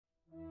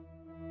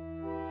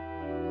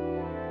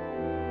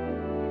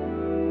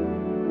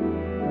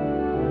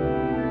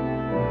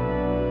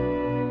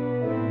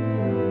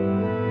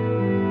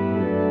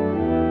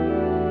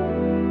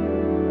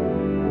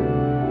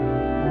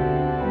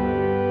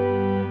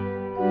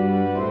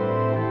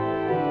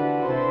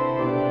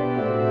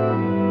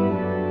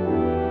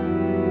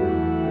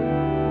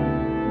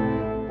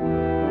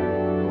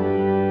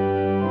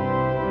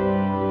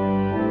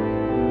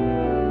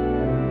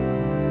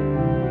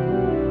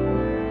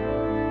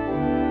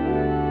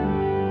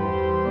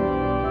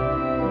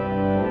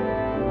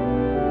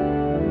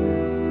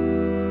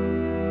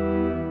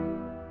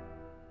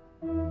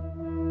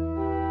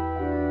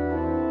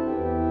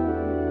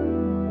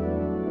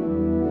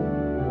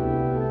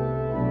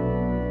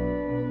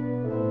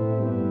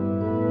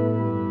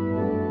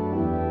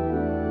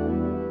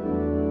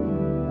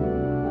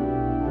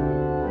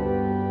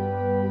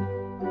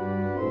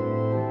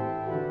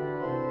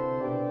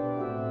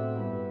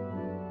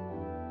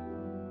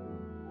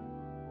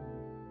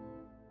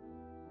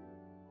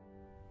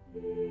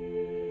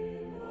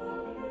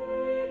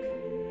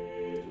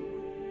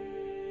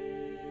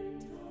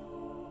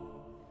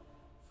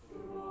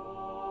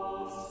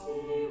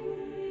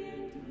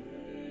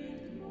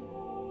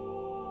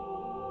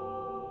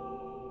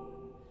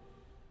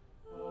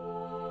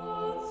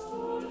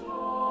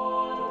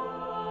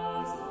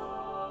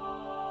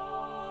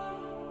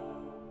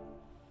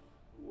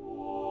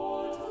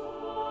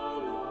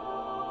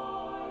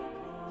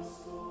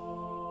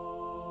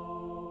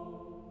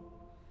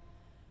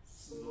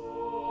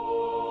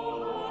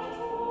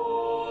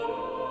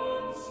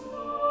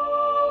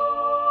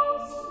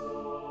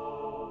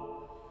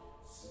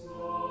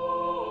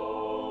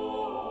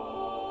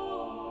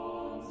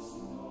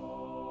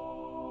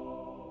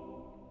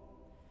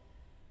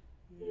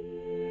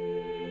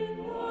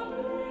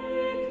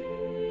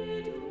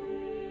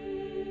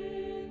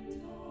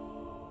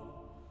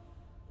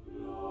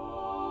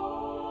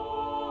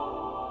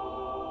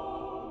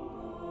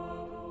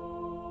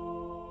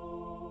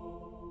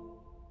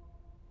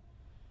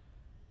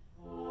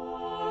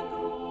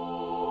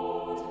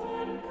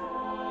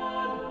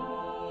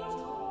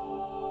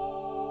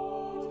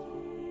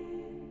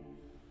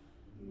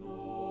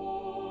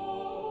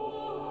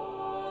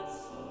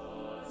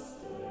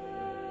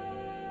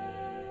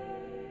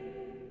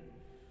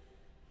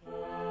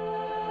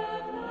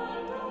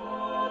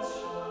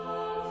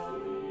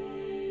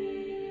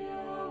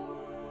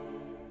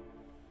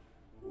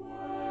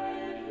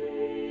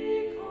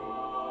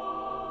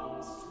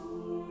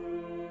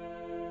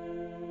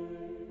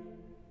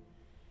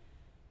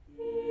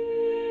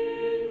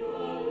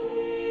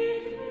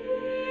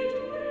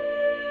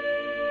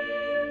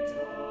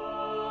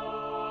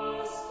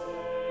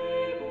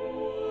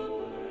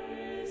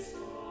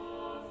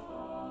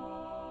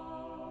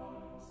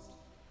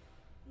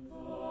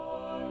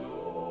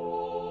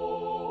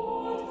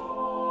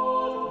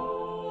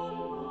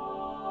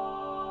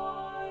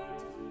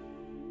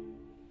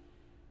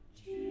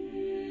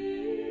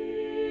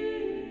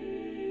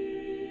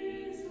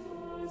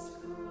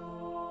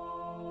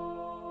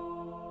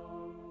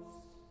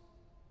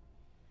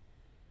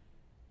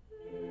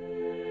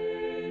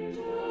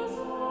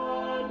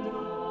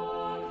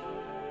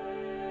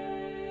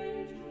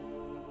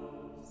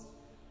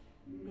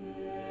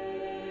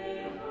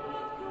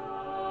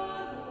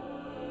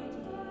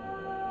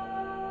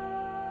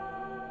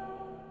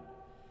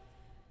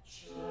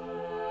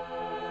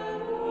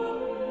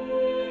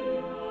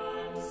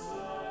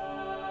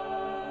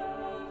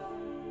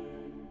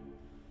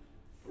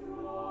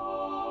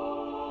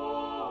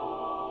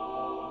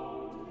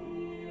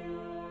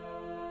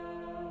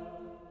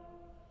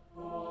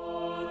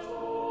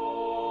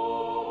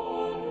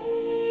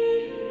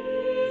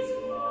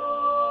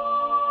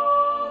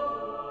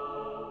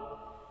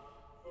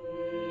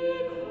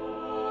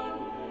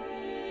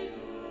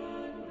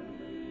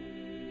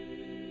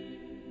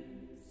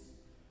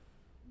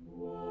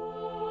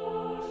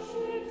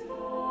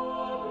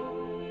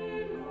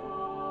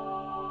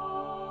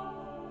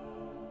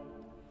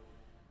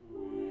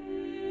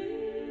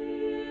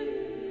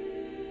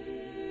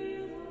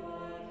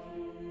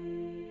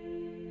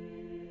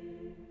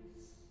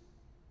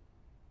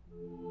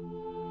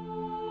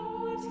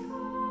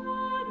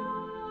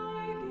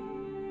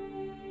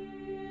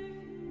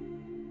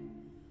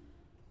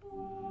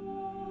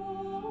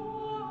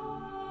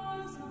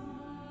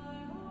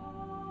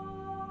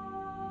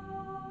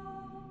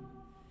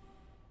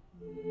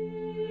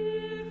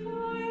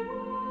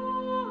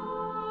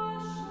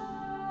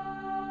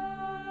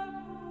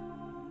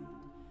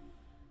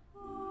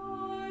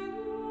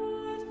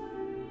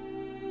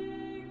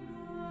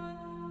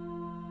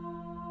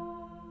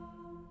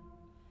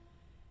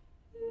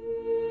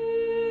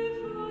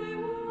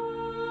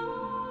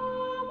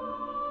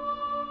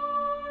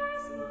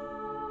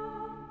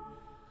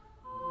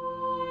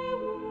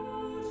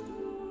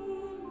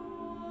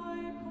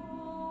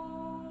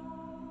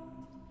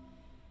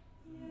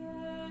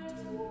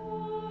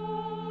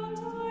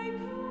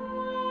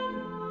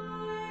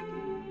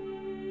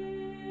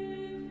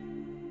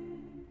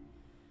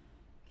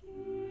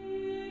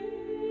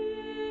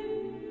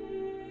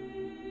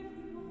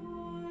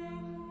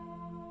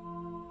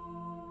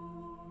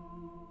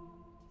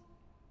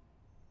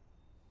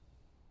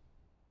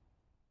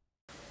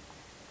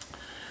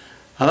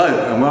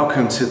Hello and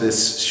welcome to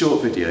this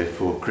short video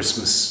for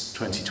Christmas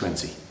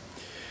 2020.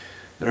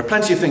 There are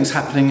plenty of things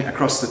happening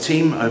across the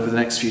team over the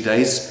next few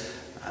days,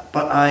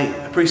 but I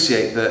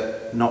appreciate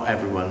that not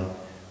everyone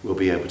will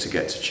be able to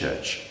get to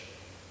church.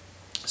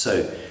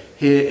 So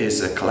here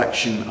is a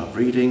collection of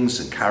readings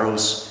and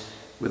carols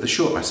with a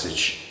short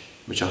message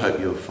which I hope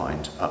you'll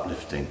find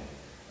uplifting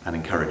and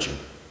encouraging.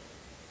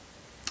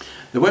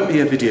 There won't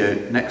be a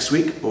video next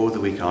week or the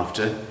week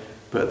after,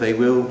 but they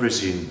will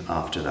resume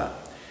after that.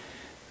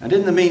 And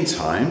in the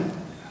meantime,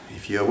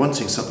 if you're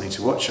wanting something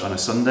to watch on a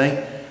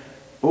Sunday,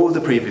 all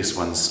the previous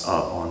ones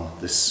are on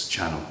this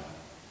channel.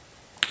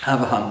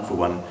 Have a hunt for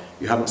one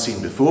you haven't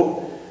seen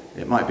before.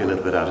 It might be a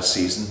little bit out of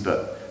season,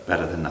 but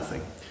better than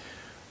nothing.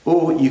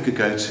 Or you could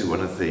go to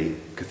one of the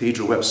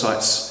cathedral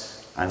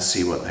websites and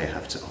see what they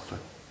have to offer.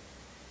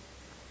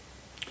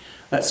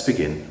 Let's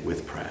begin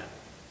with prayer.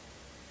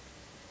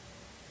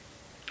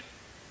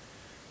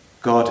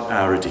 God,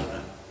 our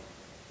Redeemer,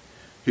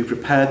 who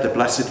prepared the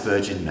Blessed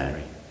Virgin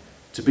Mary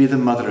to be the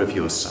mother of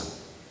your Son,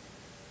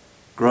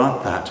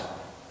 grant that,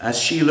 as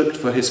she looked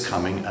for his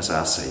coming as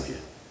our Saviour,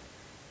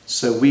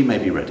 so we may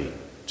be ready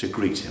to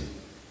greet him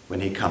when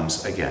he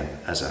comes again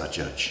as our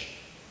Judge,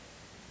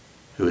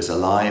 who is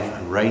alive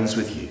and reigns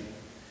with you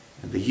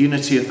in the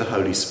unity of the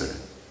Holy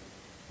Spirit,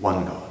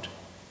 one God,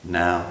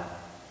 now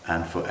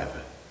and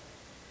forever.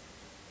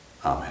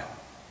 Amen.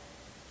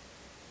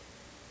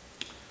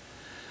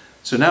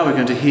 So now we're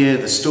going to hear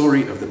the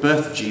story of the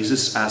birth of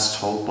Jesus as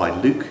told by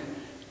Luke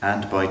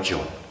and by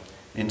John,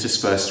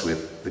 interspersed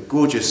with the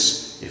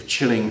gorgeous, if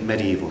chilling,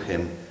 medieval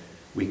hymn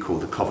we call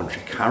the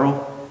Coventry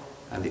Carol,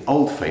 and the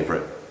old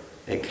favourite,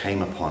 It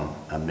Came Upon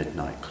a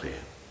Midnight Clear.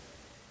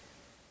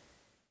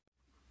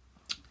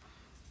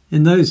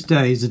 In those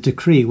days a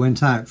decree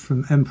went out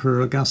from Emperor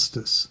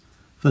Augustus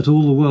that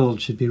all the world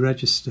should be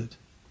registered.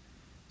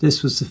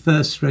 This was the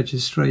first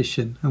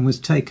registration and was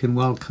taken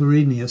while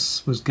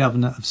Quirinius was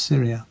governor of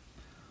Syria.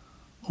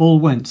 All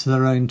went to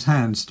their own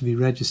towns to be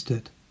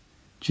registered.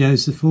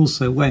 Joseph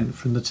also went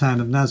from the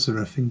town of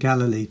Nazareth in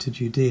Galilee to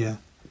Judea,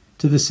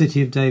 to the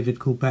city of David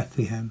called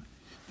Bethlehem,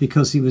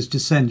 because he was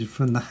descended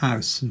from the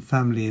house and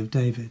family of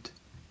David.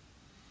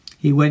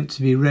 He went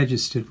to be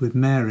registered with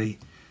Mary,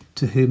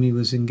 to whom he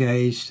was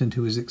engaged and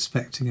who was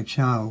expecting a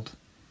child.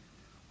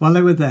 While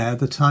they were there,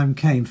 the time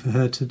came for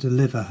her to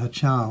deliver her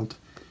child.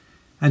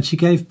 And she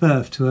gave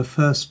birth to her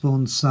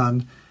firstborn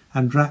son,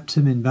 and wrapped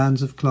him in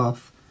bands of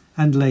cloth,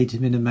 and laid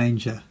him in a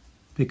manger,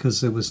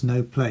 because there was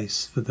no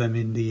place for them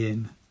in the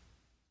inn.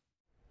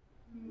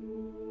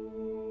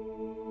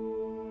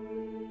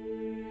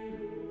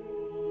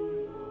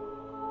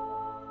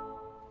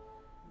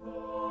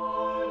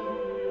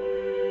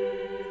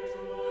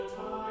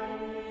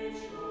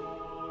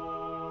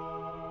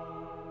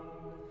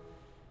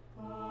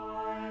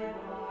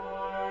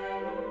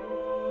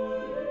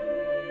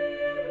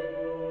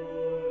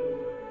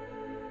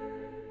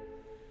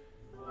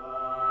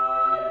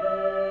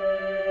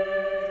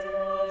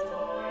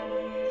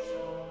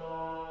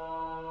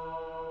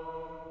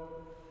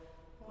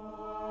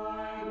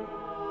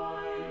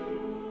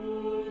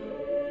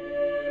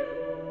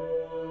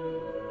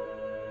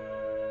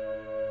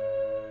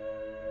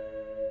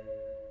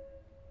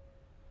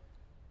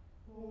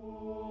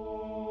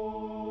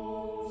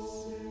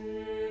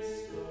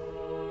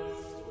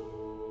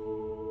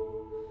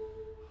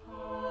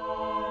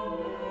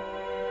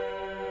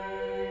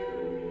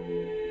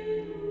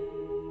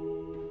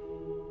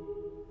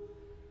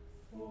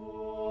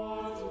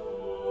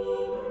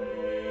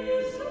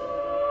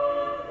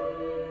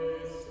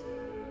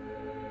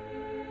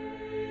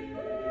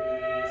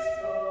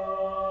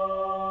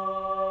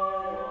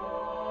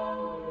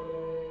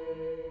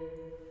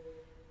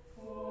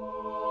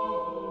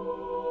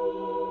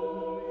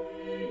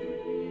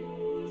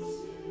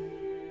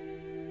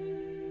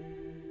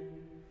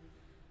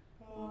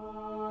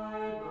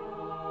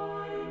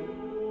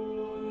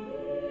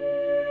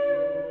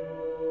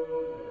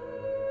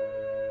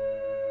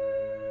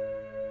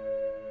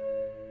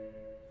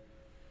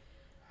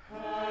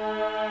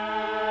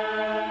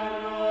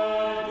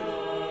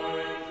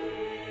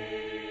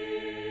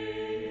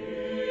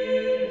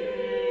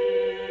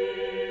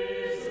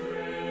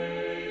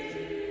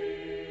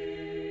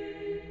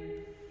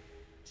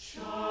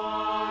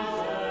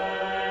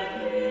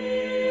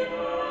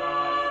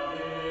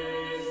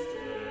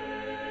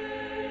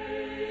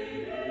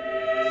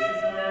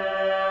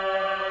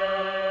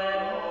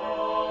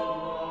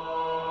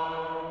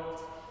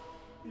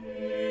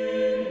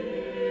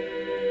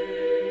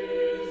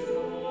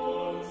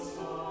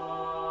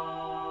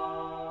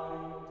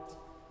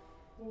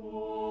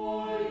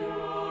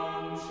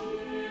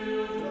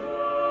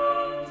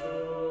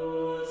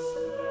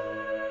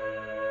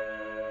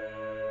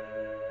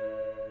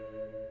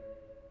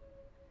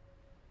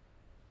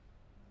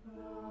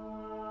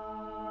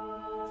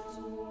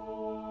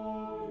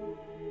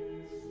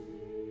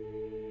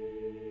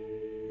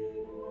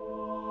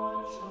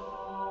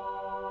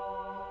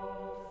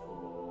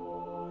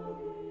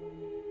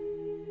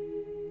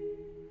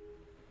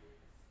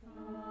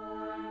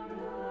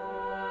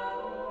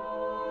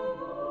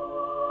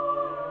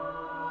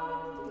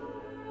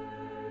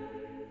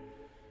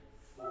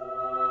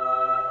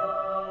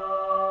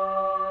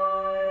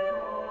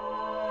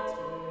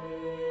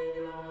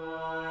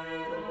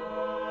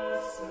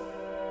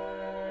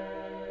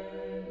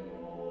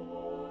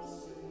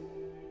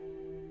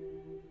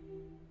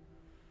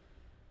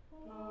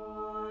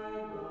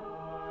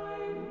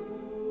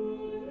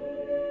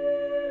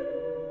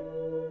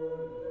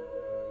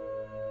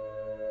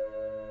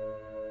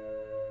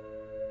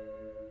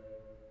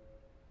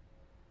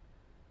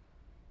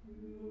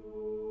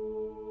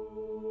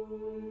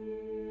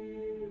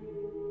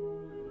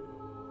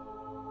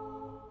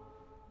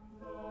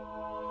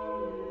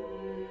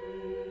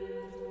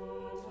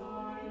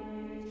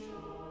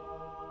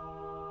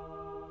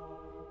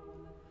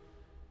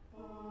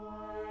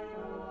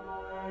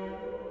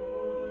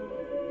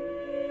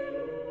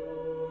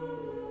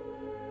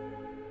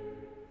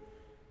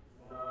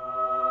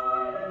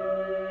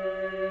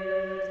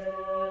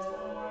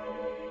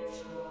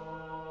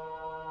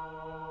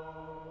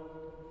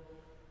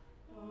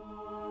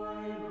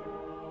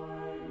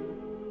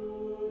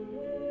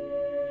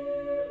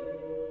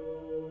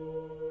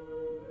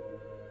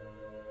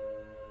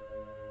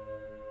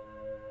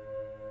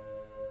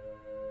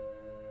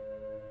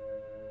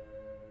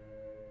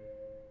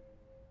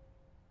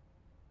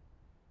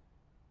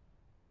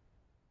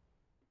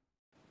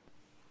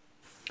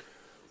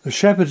 The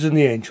shepherds and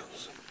the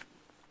angels.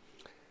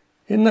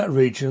 In that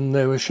region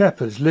there were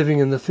shepherds living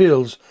in the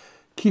fields,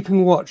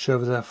 keeping watch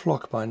over their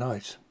flock by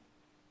night.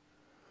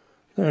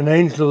 There an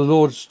angel of the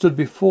Lord stood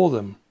before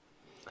them,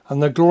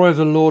 and the glory of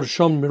the Lord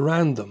shone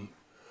around them,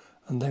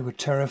 and they were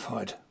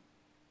terrified.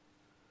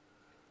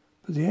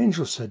 But the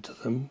angel said to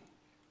them,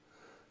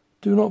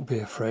 "Do not be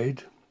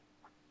afraid,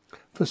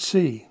 for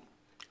see,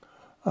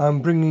 I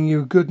am bringing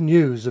you good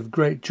news of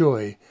great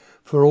joy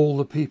for all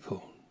the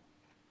people.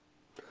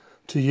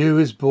 To you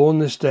is born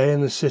this day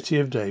in the city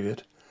of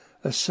David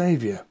a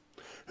Saviour,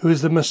 who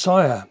is the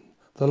Messiah,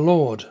 the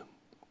Lord.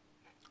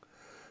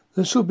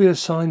 This will be a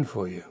sign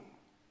for you.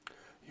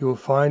 You will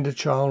find a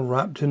child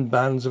wrapped in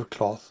bands of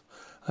cloth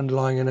and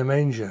lying in a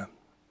manger."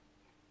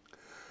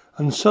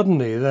 And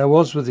suddenly there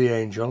was with the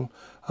angel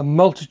a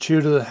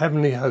multitude of the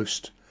heavenly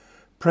host,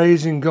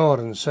 praising God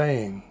and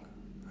saying,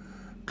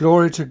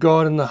 "Glory to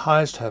God in the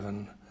highest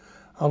heaven,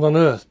 and on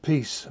earth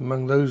peace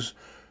among those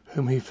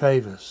whom he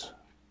favours."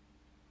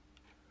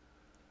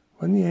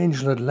 When the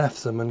angel had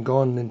left them and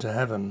gone into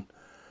heaven,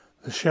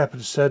 the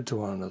shepherds said to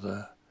one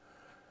another,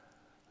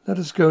 "Let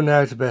us go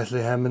now to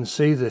Bethlehem and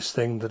see this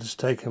thing that has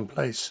taken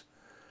place,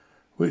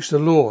 which the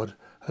Lord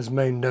has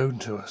made known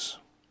to us."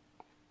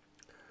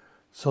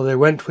 So they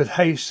went with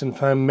haste and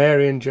found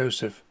Mary and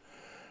Joseph,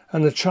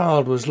 and the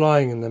child was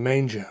lying in the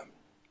manger.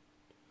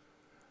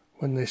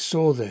 When they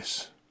saw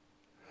this,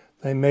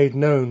 they made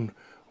known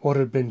what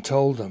had been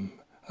told them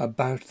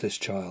about this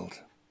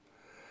child,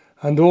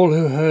 and all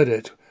who heard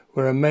it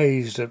were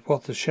amazed at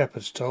what the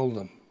shepherds told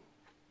them.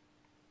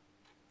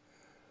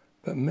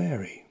 But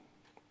Mary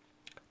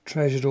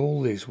treasured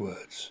all these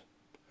words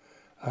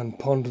and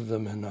pondered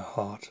them in her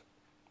heart.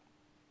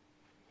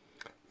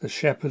 The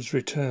shepherds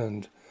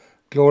returned,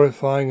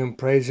 glorifying and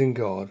praising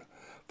God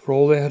for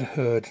all they had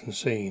heard and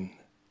seen,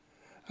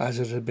 as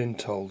it had been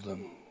told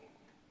them.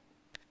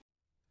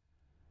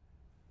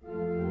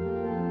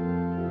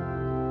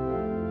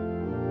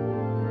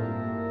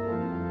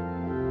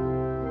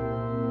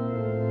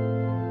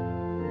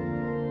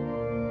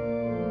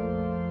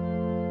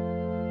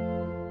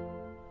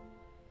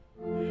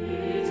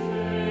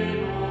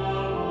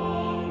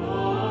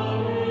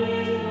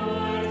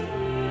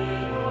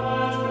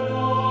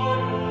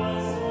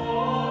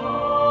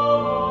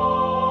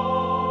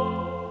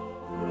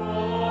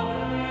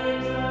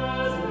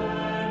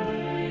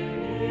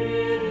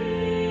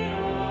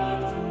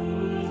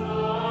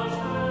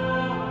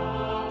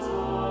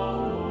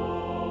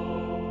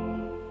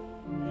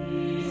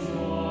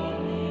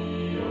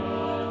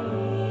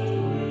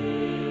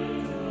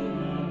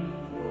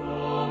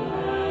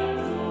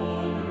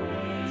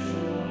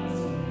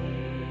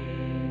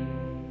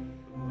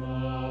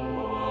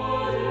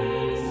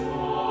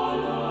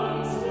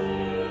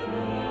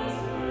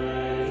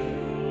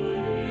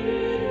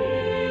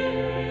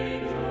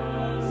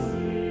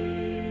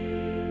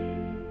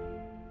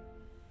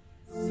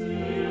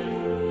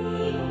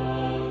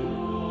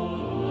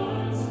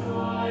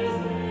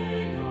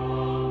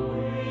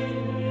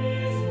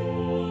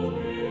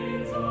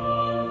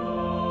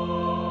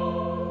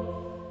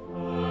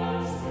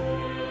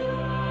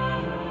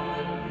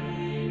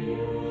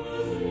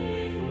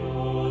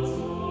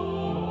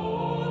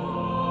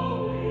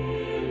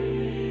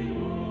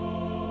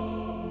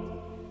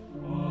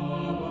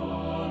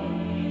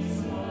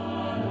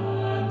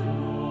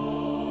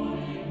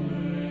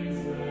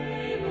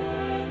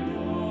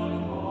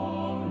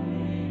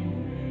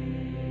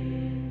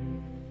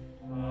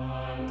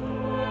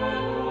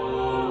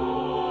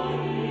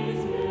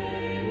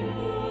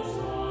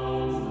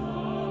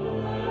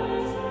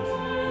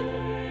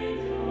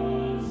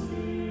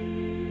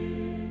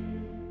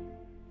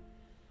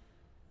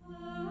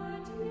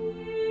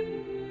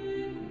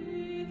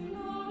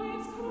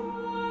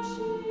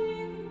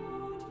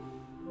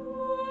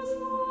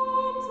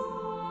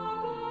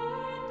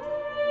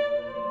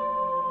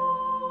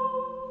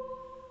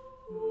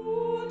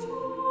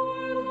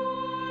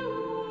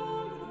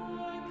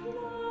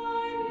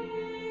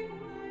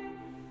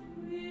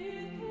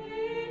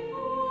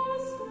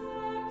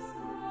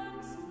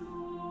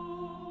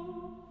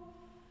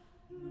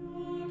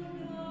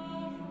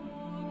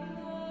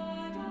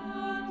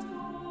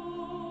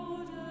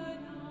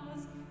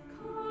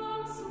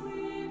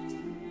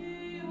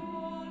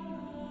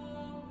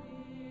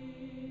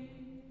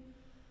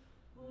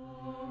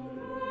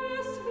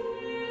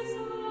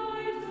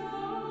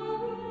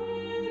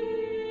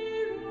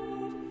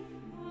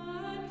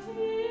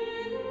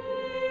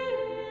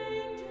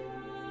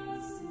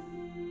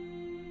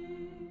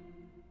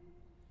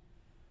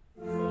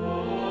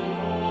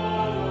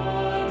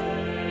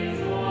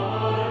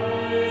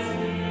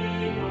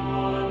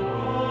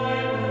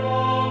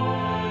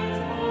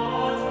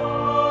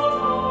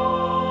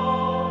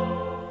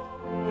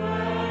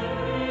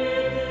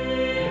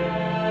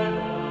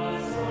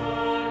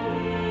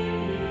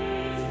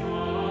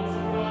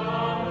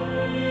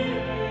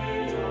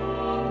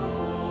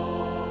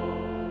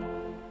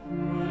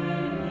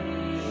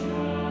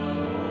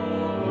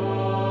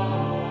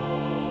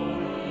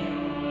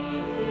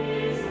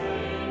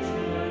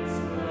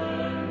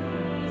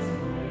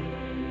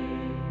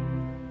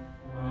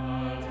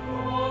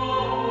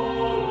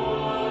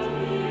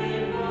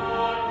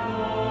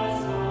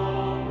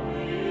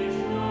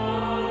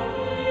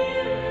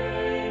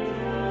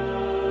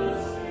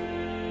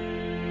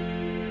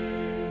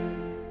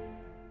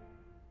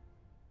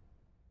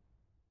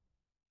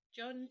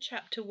 John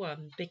chapter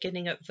 1,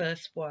 beginning at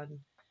verse 1.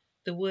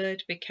 The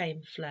Word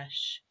became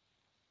flesh.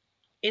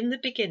 In the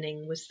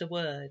beginning was the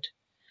Word,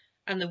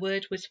 and the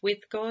Word was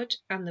with God,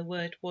 and the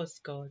Word was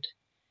God.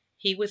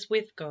 He was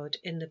with God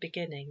in the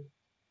beginning.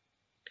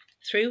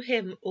 Through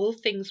him all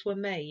things were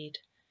made.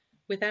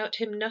 Without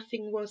him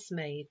nothing was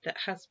made that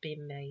has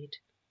been made.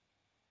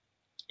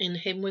 In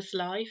him was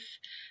life,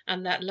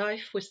 and that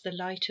life was the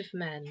light of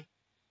men.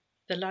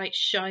 The light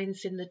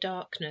shines in the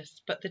darkness,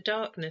 but the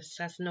darkness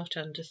has not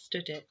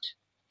understood it.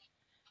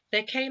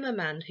 There came a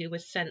man who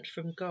was sent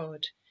from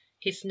God.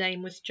 His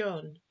name was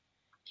John.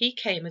 He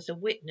came as a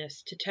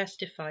witness to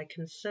testify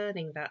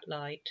concerning that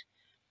light,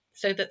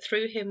 so that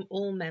through him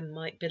all men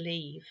might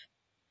believe.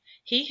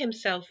 He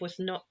himself was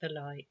not the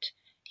light.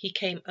 He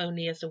came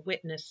only as a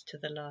witness to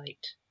the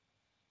light.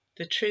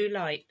 The true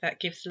light that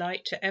gives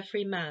light to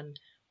every man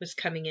was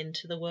coming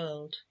into the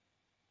world.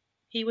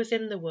 He was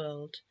in the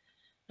world,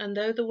 and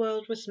though the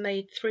world was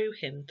made through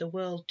him, the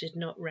world did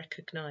not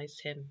recognize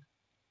him.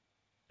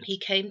 He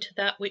came to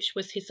that which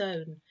was his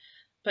own,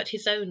 but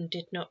his own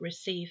did not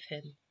receive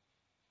him.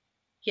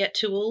 Yet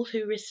to all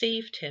who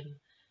received him,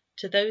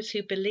 to those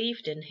who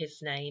believed in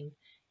his name,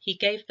 he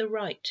gave the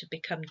right to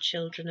become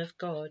children of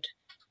God,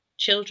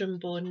 children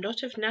born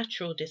not of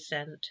natural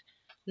descent,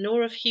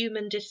 nor of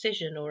human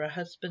decision or a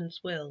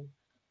husband's will,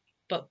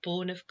 but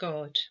born of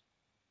God.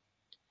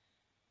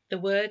 The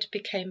Word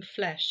became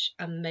flesh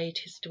and made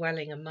his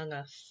dwelling among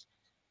us.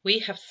 We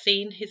have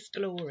seen his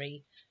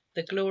glory,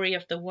 the glory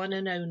of the one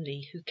and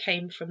only who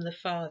came from the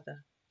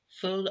Father,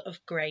 full of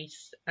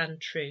grace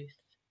and truth.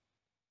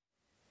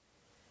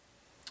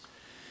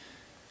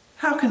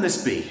 How can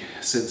this be,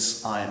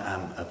 since I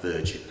am a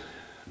virgin?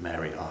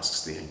 Mary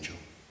asks the angel.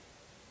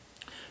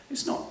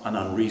 It's not an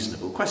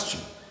unreasonable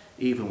question,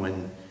 even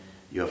when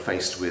you're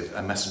faced with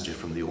a messenger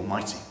from the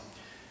Almighty.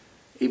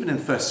 Even in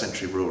first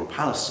century rural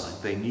Palestine,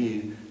 they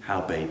knew how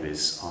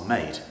babies are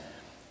made.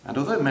 And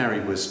although Mary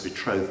was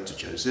betrothed to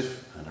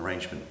Joseph, an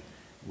arrangement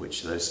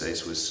which those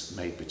days was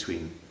made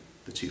between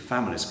the two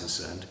families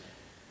concerned,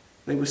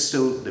 they were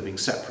still living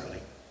separately.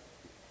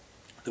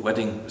 The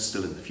wedding was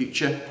still in the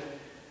future,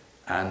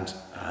 and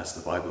as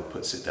the Bible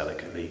puts it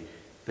delicately,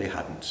 they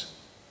hadn't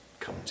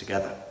come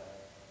together.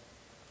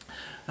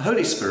 The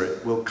Holy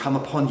Spirit will come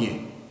upon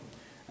you,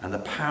 and the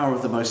power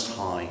of the Most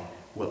High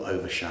will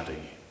overshadow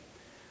you.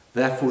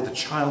 Therefore the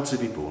child to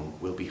be born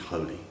will be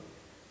holy.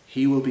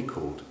 He will be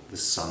called the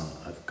Son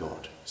of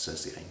God,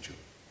 says the angel.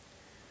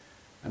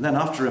 And then,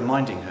 after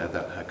reminding her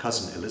that her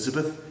cousin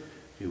Elizabeth,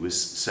 who was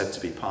said to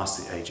be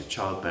past the age of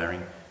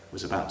childbearing,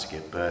 was about to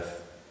give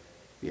birth,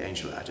 the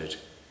angel added,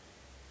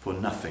 "For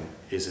nothing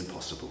is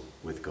impossible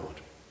with God."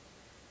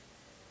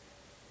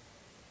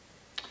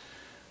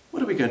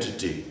 What are we going to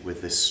do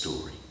with this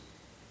story?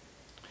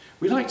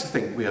 We like to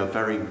think we are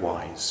very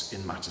wise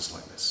in matters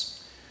like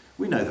this.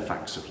 We know the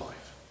facts of life.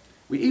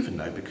 We even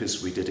know,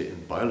 because we did it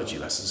in biology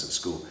lessons at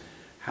school,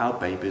 how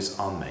babies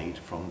are made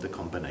from the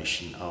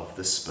combination of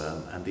the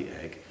sperm and the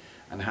egg,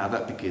 and how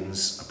that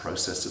begins a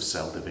process of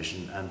cell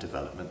division and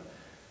development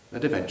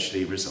that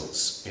eventually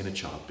results in a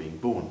child being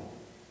born.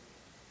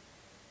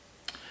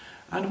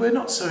 And we're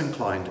not so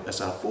inclined as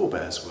our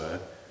forebears were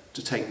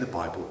to take the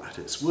Bible at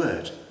its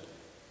word.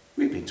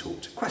 We've been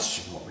taught to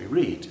question what we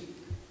read,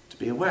 to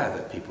be aware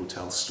that people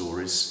tell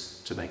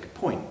stories to make a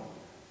point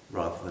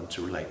rather than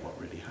to relate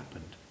what really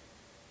happened.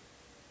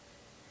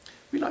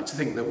 We like to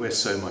think that we're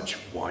so much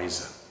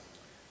wiser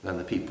than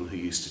the people who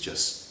used to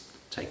just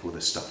take all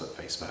this stuff at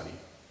face value.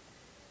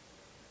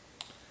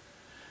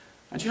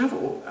 And you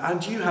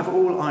have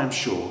all, I'm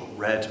sure,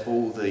 read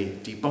all the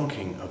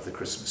debunking of the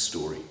Christmas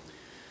story.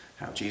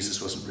 How Jesus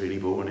wasn't really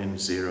born in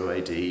 0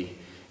 AD.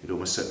 It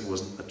almost certainly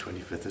wasn't the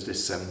 25th of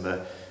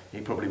December.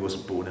 He probably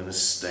wasn't born in a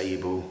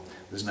stable.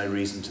 There's no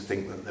reason to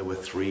think that there were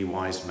 3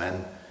 wise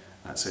men.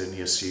 That's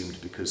only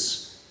assumed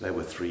because there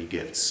were 3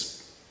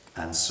 gifts,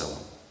 and so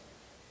on.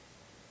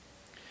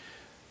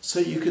 So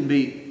you can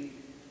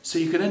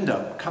end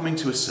up coming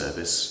to a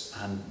service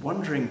and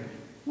wondering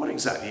what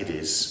exactly it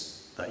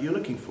is that you're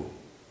looking for.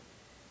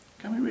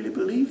 Can we really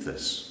believe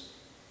this?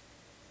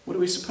 What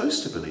are we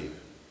supposed to believe?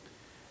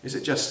 Is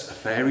it just a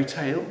fairy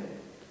tale?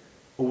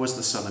 Or was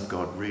the Son of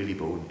God really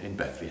born in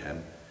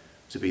Bethlehem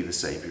to be the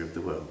Saviour of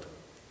the world?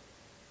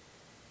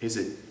 Is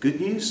it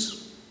good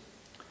news?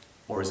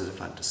 Or is it a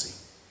fantasy?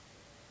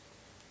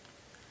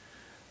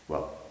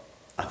 Well,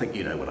 I think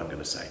you know what I'm going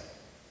to say.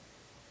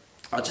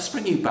 I'll just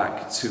bring you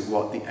back to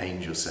what the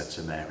angel said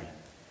to Mary.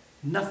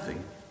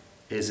 Nothing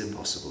is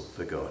impossible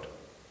for God.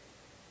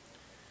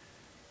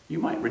 You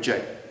might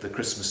reject the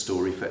Christmas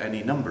story for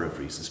any number of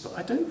reasons, but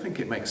I don't think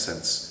it makes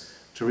sense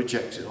to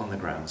reject it on the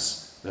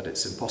grounds that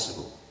it's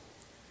impossible.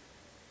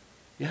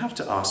 You have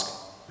to ask,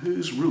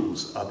 whose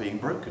rules are being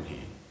broken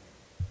here?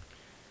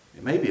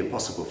 It may be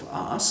impossible for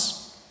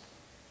us,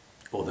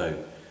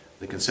 although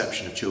the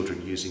conception of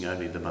children using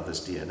only the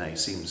mother's DNA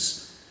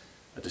seems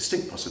a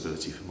distinct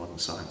possibility for modern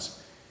science.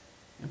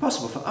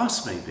 Impossible for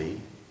us,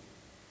 maybe,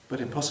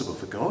 but impossible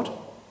for God?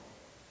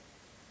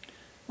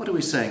 What are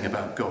we saying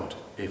about God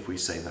if we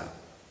say that?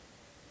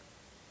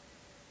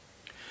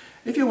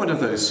 If you're one of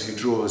those who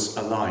draws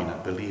a line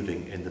at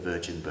believing in the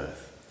virgin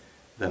birth,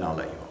 then I'll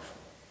let you off.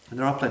 And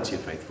there are plenty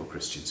of faithful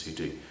Christians who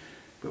do.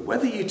 But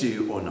whether you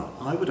do or not,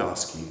 I would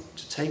ask you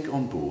to take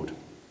on board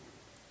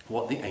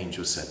what the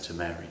angel said to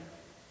Mary.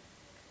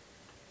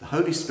 The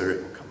Holy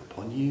Spirit will come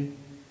upon you.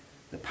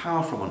 The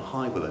power from on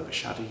high will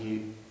overshadow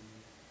you.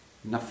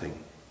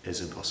 Nothing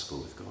is impossible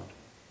with God.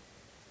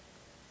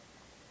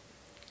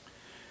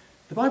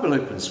 The Bible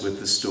opens with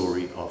the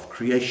story of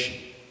creation.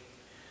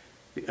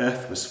 The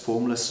earth was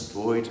formless and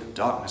void, and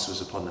darkness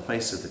was upon the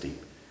face of the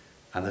deep,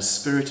 and the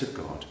Spirit of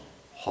God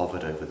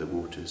hovered over the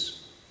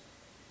waters.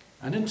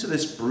 And into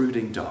this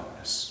brooding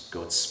darkness,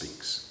 God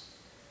speaks,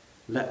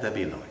 "Let there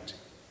be light."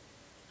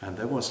 And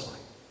there was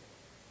light.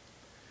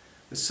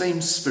 The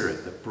same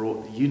Spirit that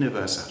brought the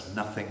universe out of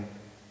nothing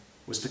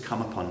was to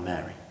come upon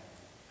Mary,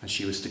 and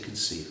she was to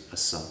conceive a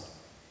son.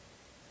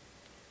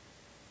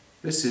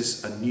 This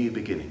is a new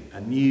beginning,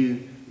 a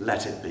new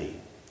let it be,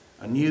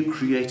 a new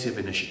creative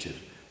initiative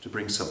to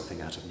bring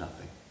something out of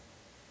nothing.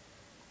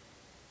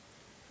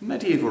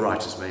 Medieval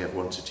writers may have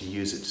wanted to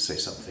use it to say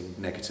something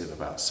negative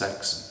about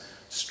sex and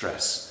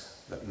stress,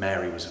 that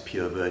Mary was a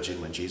pure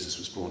virgin when Jesus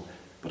was born,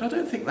 but I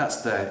don't think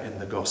that's there in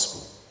the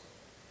gospel.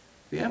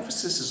 The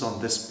emphasis is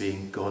on this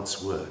being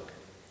God's work.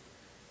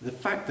 The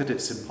fact that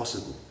it's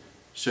impossible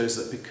shows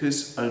that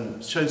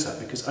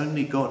because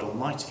only God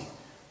Almighty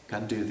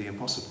can do the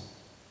impossible.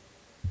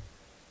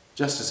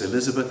 Just as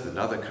Elizabeth and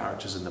other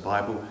characters in the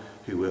Bible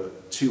who were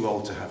too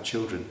old to have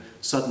children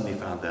suddenly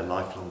found their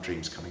lifelong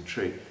dreams coming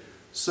true,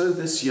 so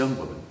this young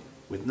woman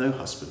with no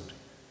husband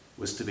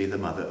was to be the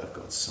mother of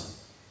God's son.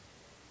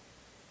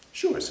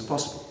 Sure, it's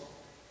impossible,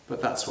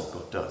 but that's what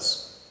God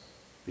does,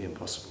 the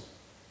impossible.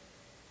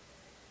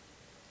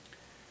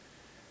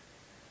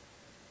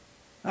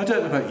 I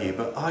don't know about you,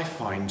 but I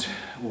find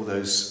all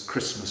those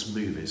Christmas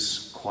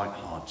movies quite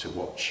hard to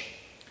watch.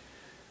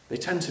 They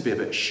tend to be a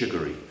bit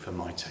sugary for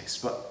my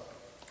taste, but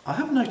I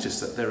have noticed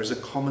that there is a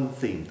common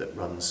theme that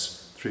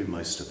runs through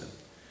most of them.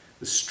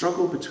 The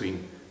struggle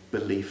between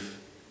belief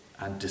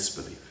and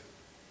disbelief.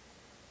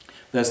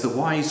 There's the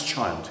wise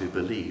child who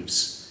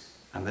believes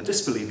and the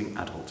disbelieving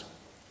adult,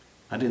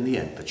 and in the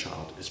end the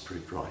child is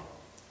proved right.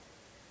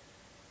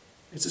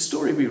 It's a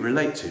story we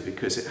relate to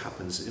because it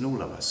happens in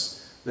all of us.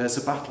 There's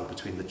a battle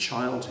between the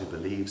child who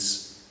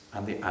believes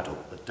and the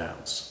adult that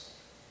doubts.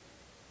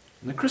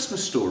 And the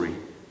Christmas story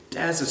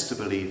dares us to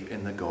believe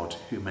in the God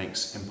who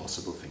makes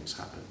impossible things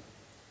happen.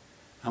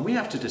 And we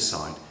have to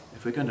decide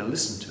if we're going to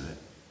listen to it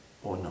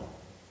or not.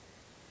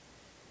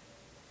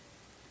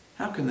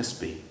 How can this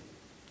be,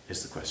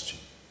 is the question.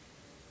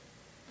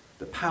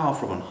 The power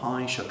from on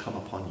high shall come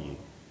upon you,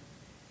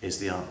 is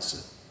the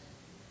answer.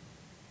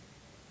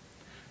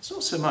 It's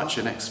not so much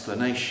an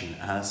explanation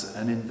as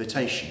an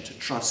invitation to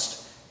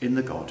trust in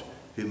the God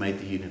who made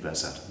the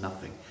universe out of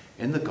nothing,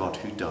 in the God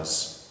who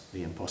does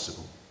the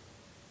impossible.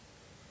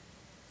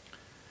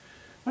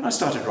 When I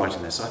started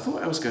writing this, I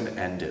thought I was going to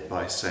end it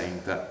by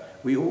saying that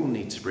we all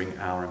need to bring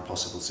our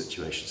impossible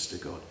situations to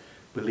God,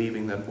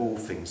 believing that all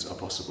things are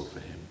possible for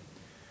him.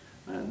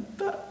 And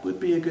that would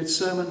be a good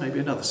sermon, maybe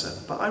another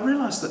sermon. But I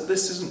realised that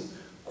this isn't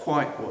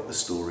quite what the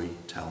story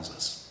tells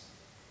us.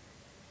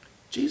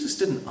 Jesus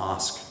didn't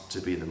ask to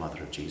be the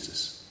mother of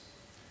Jesus.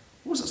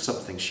 It wasn't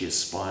something she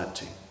aspired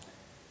to.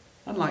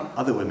 Unlike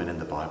other women in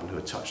the Bible who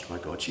are touched by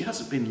God, she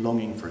hasn't been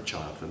longing for a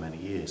child for many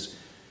years.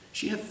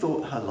 She had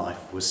thought her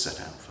life was set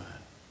out for her.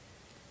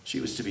 She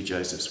was to be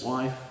Joseph's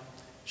wife,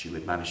 she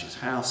would manage his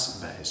house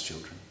and bear his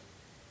children.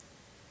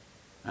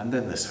 And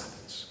then this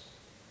happens.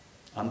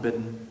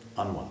 Unbidden,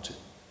 unwanted.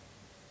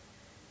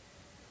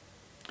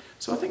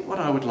 So I think what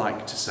I would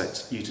like to say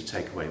to you to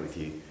take away with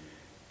you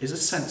is a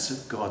sense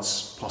of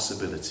God's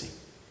possibility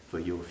for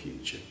your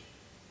future.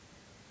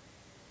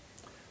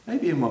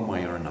 Maybe in one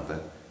way or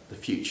another, the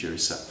future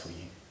is set for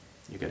you.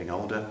 You're getting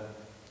older,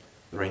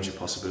 the range of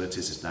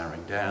possibilities is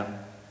narrowing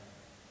down.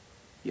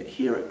 Yet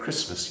here at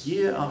Christmas,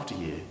 year after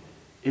year,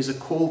 is a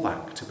call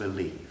back to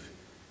believe,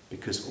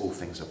 because all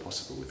things are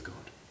possible with God.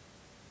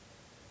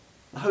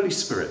 The Holy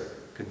Spirit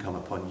can come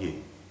upon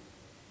you.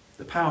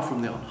 The power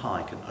from the on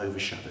high can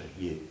overshadow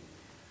you.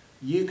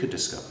 You can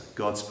discover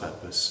God's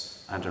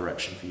purpose and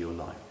direction for your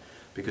life,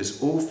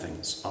 because all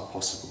things are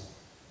possible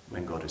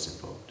when God is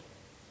involved.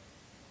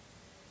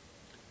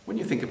 When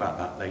you think about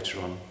that later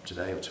on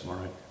today or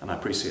tomorrow, and I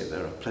appreciate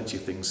there are plenty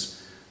of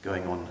things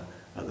going on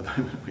at the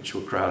moment which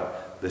will crowd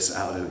this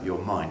out of your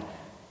mind,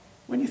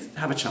 when you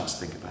have a chance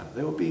to think about it,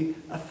 there will be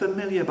a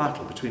familiar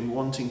battle between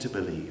wanting to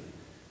believe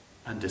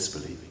and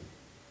disbelieving,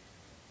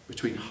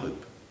 between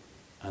hope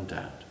and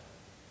doubt.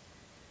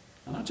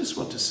 And I just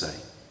want to say,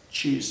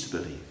 choose to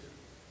believe.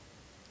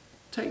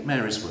 Take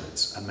Mary's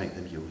words and make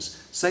them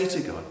yours. Say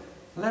to God,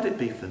 let it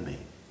be for me,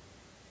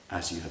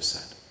 as you have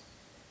said.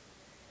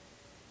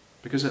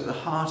 Because at the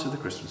heart of the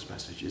Christmas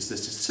message is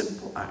this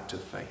simple act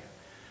of faith,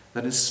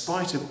 that in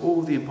spite of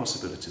all the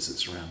impossibilities that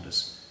surround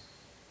us,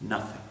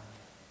 nothing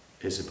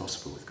is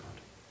impossible with God.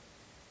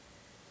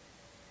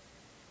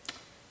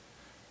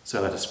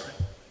 So let us pray.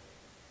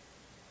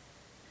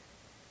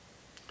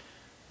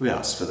 We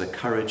ask for the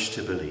courage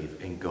to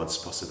believe in God's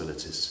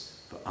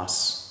possibilities for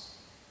us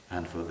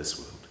and for this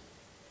world.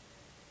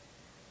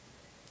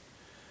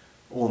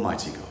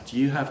 Almighty God,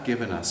 you have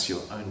given us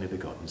your only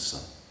begotten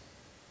Son,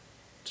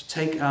 to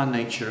take our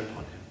nature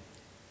upon him,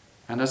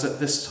 and as at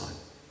this time,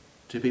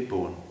 to be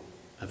born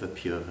of a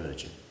pure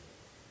virgin.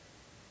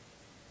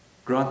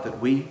 Grant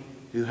that we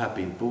who have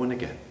been born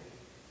again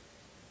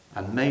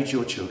and made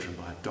your children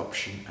by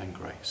adoption and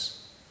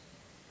grace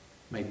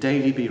may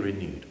daily be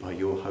renewed by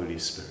your Holy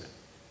Spirit,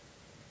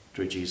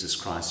 through Jesus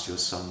Christ, your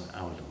Son,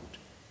 our Lord,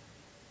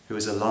 who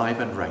is alive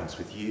and reigns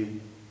with you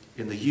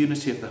in the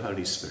unity of the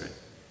Holy Spirit,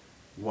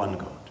 one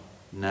God,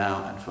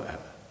 now and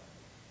forever.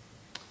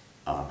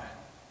 Amen.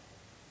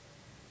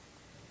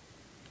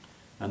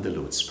 And the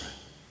Lord's Prayer.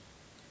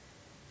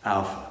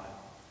 Our Father,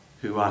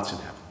 who art in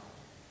heaven,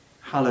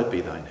 hallowed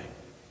be thy name.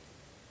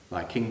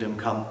 Thy kingdom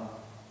come,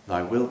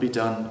 thy will be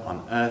done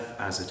on earth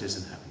as it is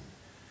in heaven.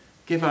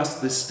 Give us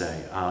this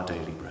day our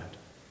daily bread,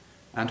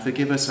 and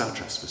forgive us our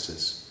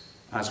trespasses,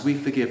 as we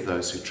forgive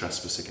those who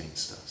trespass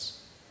against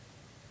us.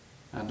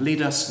 And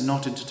lead us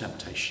not into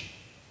temptation,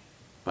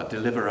 but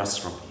deliver us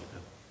from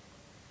evil.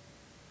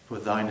 For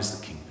thine is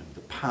the kingdom,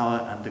 the power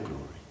and the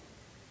glory,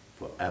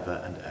 for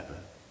ever and ever.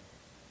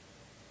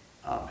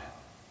 Amen.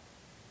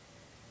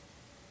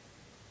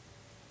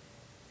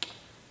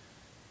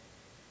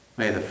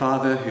 May the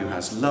Father, who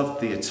has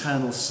loved the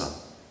eternal Son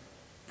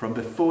from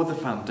before the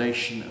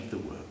foundation of the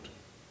world,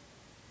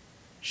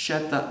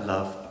 shed that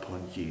love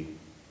upon you,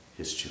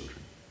 his children.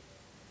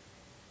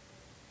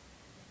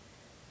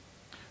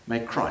 May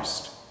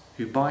Christ,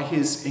 who by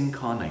his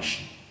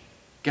incarnation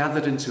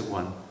gathered into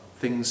one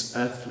things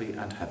earthly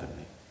and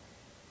heavenly,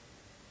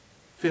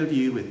 fill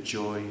you with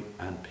joy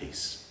and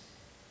peace.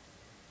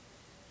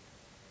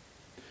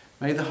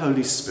 May the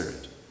Holy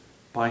Spirit,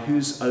 by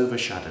whose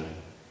overshadowing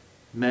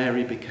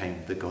Mary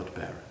became the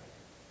God-bearer,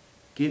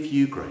 give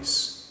you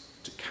grace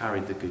to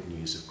carry the good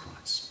news of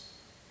Christ.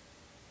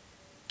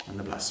 And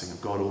the blessing of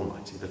God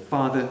Almighty, the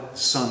Father, the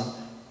Son,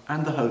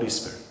 and the Holy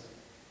Spirit,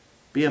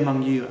 be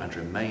among you and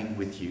remain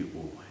with you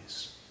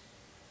always.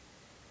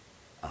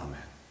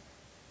 Amen.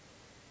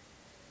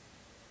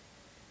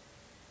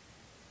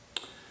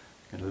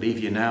 I'm going to leave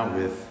you now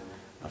with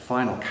a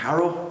final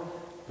carol,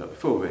 but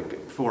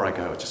before I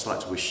go, I'd just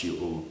like to wish you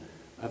all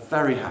a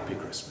very happy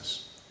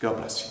Christmas. God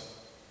bless you.